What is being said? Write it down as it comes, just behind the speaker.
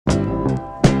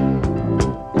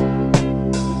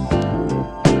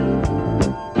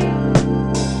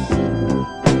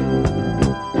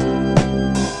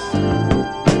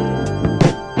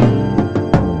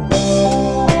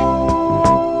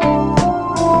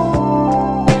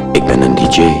ben een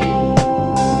DJ.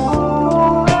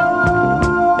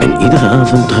 En iedere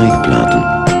avond draai ik platen.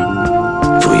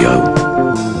 Voor jou.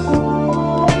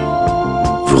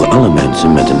 Voor alle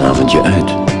mensen met een avondje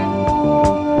uit.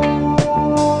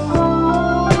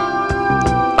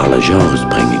 Alle genres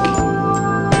breng ik.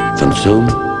 Van soul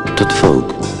tot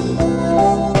folk.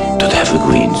 Tot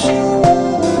evergreens.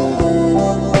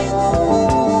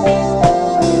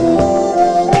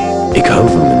 Ik hou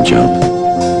van mijn job.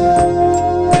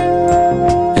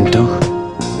 En toch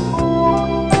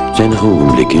zijn er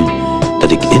ogenblikken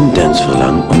dat ik intens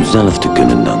verlang om zelf te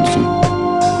kunnen dansen.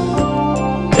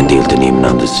 En deel te nemen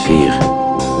aan de sfeer.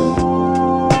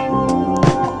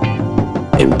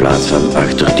 In plaats van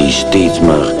achter die steeds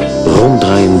maar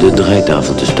ronddraaiende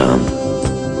draaitafel te staan.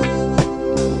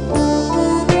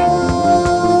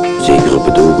 Zeker op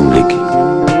het ogenblik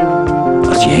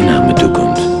als jij naar me toe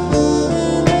komt.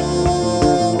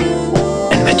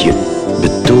 En met je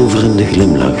betoverende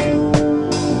glimlach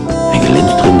en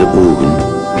glinsterende ogen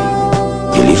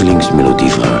je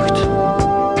lievelingsmelodie vraagt.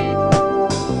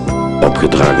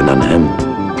 Opgedragen aan hem,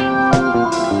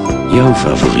 jouw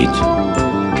favoriet.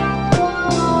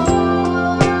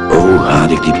 Oh,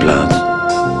 haat ik die plaat.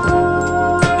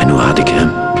 En hoe haat ik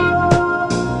hem?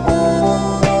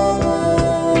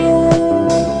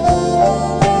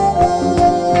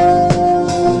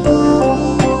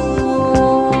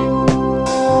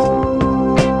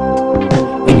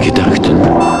 In gedachten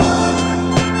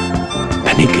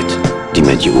ben ik het die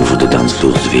met je over de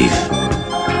dansvloer zweef.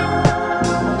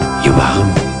 Je warm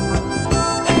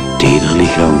en teder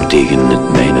lichaam tegen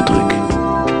het mijne druk.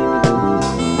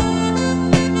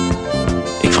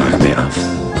 Ik vraag mij af.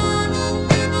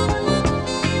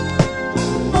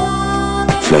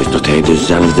 Fluistert hij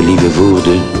dezelfde lieve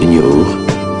woorden in je oor?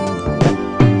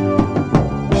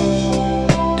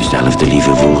 Dezelfde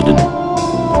lieve woorden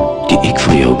die ik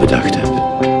voor jou bedacht heb.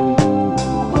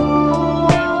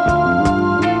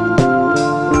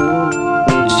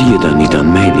 Zie je dan niet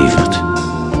aan mij, lieverd?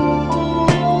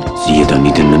 Zie je dan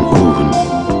niet in mijn ogen?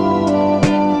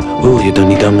 Hoor je dan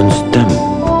niet aan mijn stem?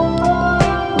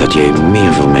 Dat jij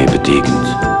meer voor mij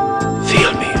betekent.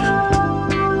 Veel meer.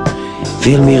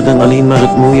 Veel meer dan alleen maar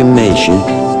het mooie meisje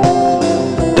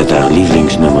dat haar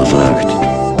lievelingsnummer vraagt.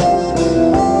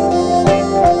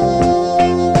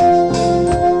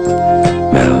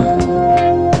 Wel,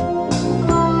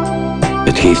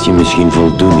 het geeft je misschien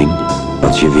voldoening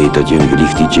als je weet dat je een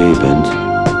geliefd DJ bent,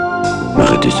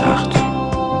 maar het is hard.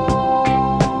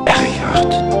 Erg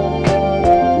hard.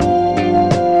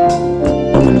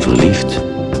 Om een verliefd